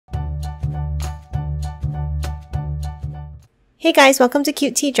Hey guys, welcome to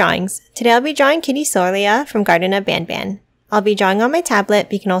Cute Tea Drawings. Today I'll be drawing Kittisaurlia from Garten of Banban. I'll be drawing on my tablet,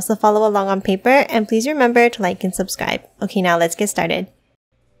 but you can also follow along on paper, and please remember to like and subscribe. Okay, now let's get started.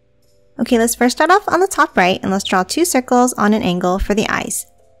 Okay, let's first start off on the top right, and let's draw 2 circles on an angle for the eyes.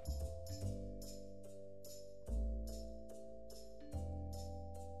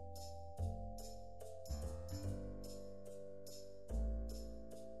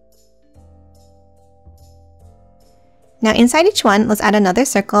 Now inside each one, let's add another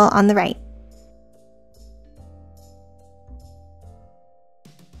circle on the right.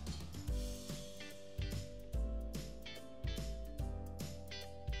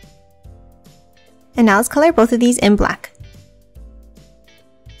 And now let's color both of these in black.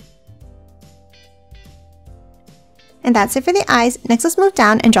 And that's it for the eyes. Next, let's move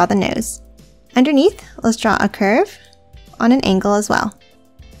down and draw the nose. Underneath, let's draw a curve on an angle as well.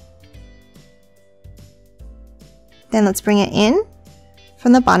 Then let's bring it in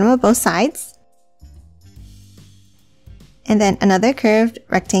from the bottom of both sides. And then another curved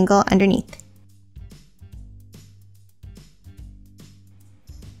rectangle underneath.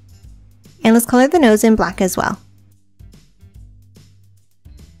 And let's color the nose in black as well.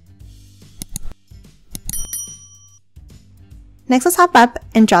 Next, let's hop up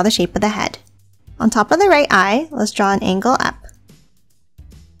and draw the shape of the head. On top of the right eye, let's draw an angle up.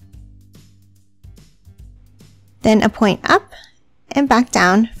 Then a point up and back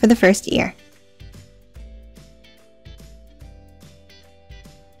down for the first ear.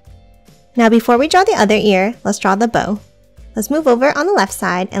 Now before we draw the other ear, let's draw the bow. Let's move over on the left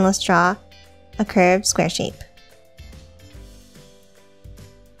side and let's draw a curved square shape.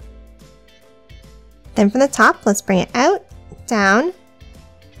 Then from the top, let's bring it out, down,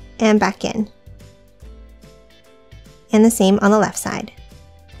 and back in. And the same on the left side.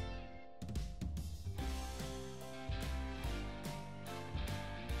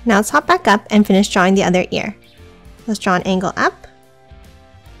 Now let's hop back up and finish drawing the other ear. Let's draw an angle up.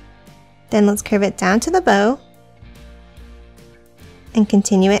 Then let's curve it down to the bow and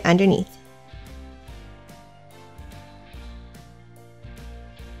continue it underneath.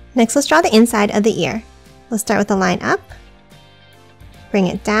 Next, let's draw the inside of the ear. Let's start with a line up, bring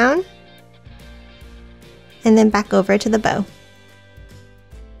it down, and then back over to the bow.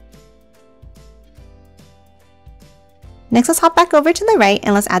 Next, let's hop back over to the right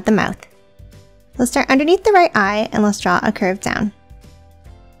and let's add the mouth. Let's start underneath the right eye and let's draw a curve down.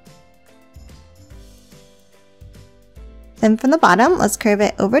 Then from the bottom, let's curve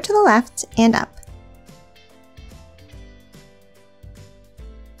it over to the left and up.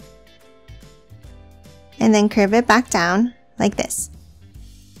 And then curve it back down like this.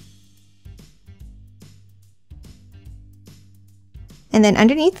 And then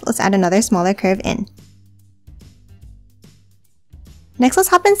underneath, let's add another smaller curve in. Next, let's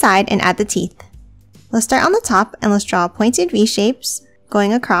hop inside and add the teeth. Let's start on the top and let's draw pointed V shapes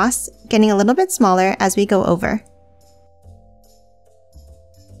going across, getting a little bit smaller as we go over.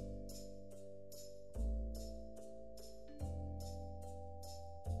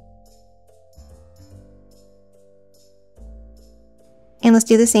 And let's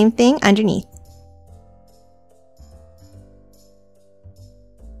do the same thing underneath.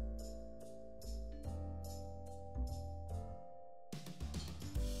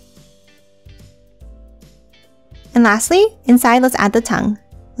 And lastly, inside, let's add the tongue.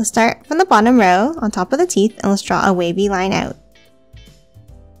 Let's start from the bottom row on top of the teeth and let's draw a wavy line out.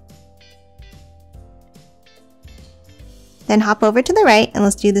 Then hop over to the right and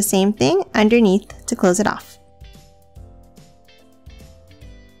let's do the same thing underneath to close it off.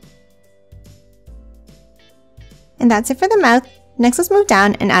 And that's it for the mouth. Next, let's move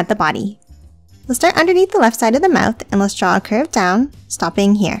down and add the body. Let's start underneath the left side of the mouth and let's draw a curve down,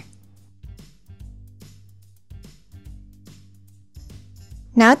 stopping here.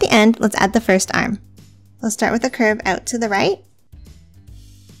 Now at the end, let's add the first arm. Let's start with a curve out to the right,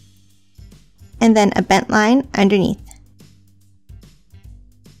 and then a bent line underneath.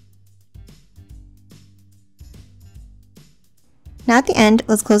 Now at the end,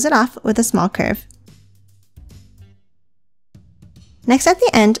 let's close it off with a small curve. Next at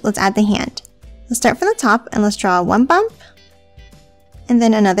the end, let's add the hand. Let's start from the top and let's draw one bump, and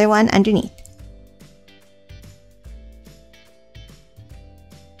then another one underneath.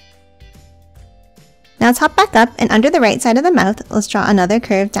 Now let's hop back up and under the right side of the mouth, let's draw another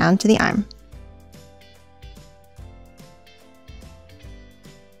curve down to the arm.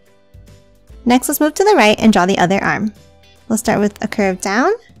 Next, let's move to the right and draw the other arm. We'll start with a curve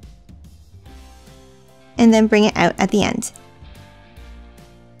down and then bring it out at the end.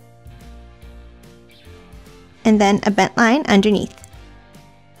 and then a bent line underneath.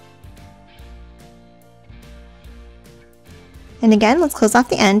 And again, let's close off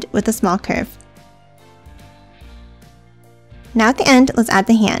the end with a small curve. Now at the end, let's add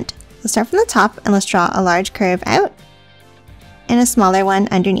the hand. Let's start from the top and let's draw a large curve out and a smaller one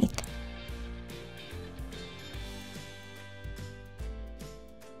underneath.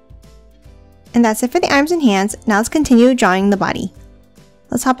 And that's it for the arms and hands. Now let's continue drawing the body.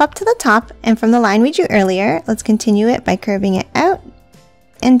 Let's hop up to the top, and from the line we drew earlier, let's continue it by curving it out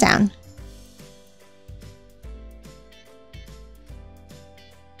and down.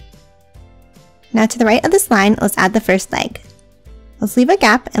 Now to the right of this line, let's add the first leg. Let's leave a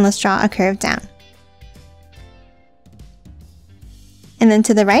gap and let's draw a curve down. And then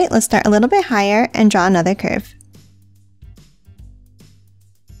to the right, let's start a little bit higher and draw another curve.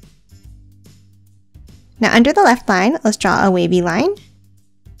 Now under the left line, let's draw a wavy line,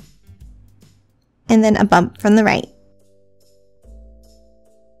 and then a bump from the right.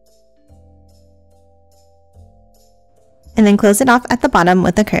 And then close it off at the bottom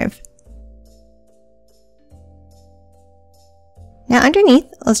with a curve. Now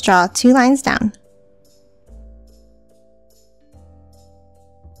underneath, let's draw 2 lines down.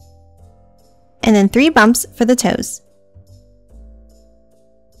 And then 3 bumps for the toes.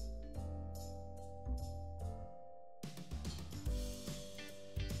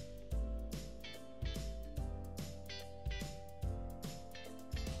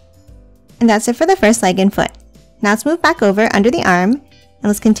 And that's it for the first leg and foot. Now let's move back over under the arm, and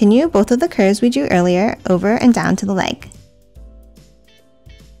let's continue both of the curves we drew earlier over and down to the leg.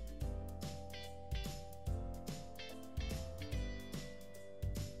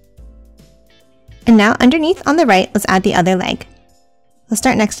 And now underneath on the right, let's add the other leg. Let's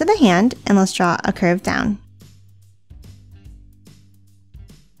start next to the hand and let's draw a curve down.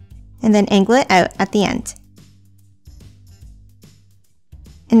 And then angle it out at the end.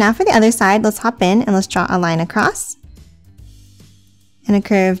 And now for the other side, let's hop in and let's draw a line across and a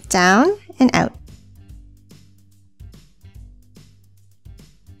curve down and out.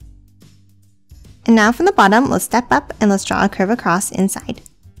 And now from the bottom, let's step up and let's draw a curve across inside.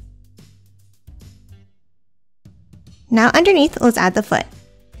 Now underneath, let's add the foot.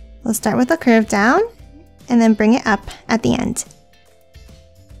 Let's start with a curve down and then bring it up at the end.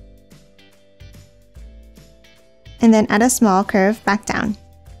 And then add a small curve back down.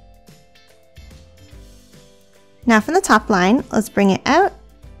 Now from the top line, let's bring it out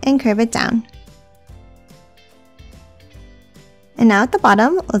and curve it down. And now at the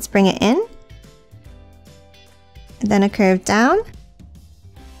bottom, let's bring it in, and then a curve down,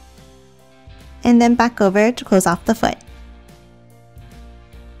 and then back over to close off the foot.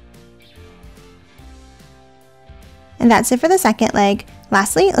 And that's it for the second leg.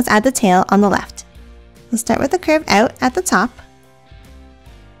 Lastly, let's add the tail on the left. Let's start with a curve out at the top,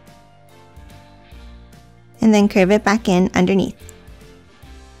 and then curve it back in underneath.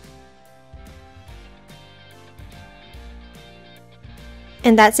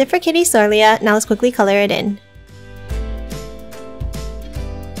 And that's it for Kittisaurlia. Now let's quickly color it in.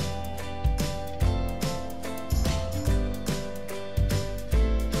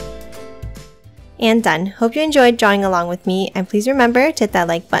 And done. Hope you enjoyed drawing along with me, and please remember to hit that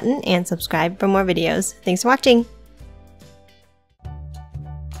like button and subscribe for more videos. Thanks for watching!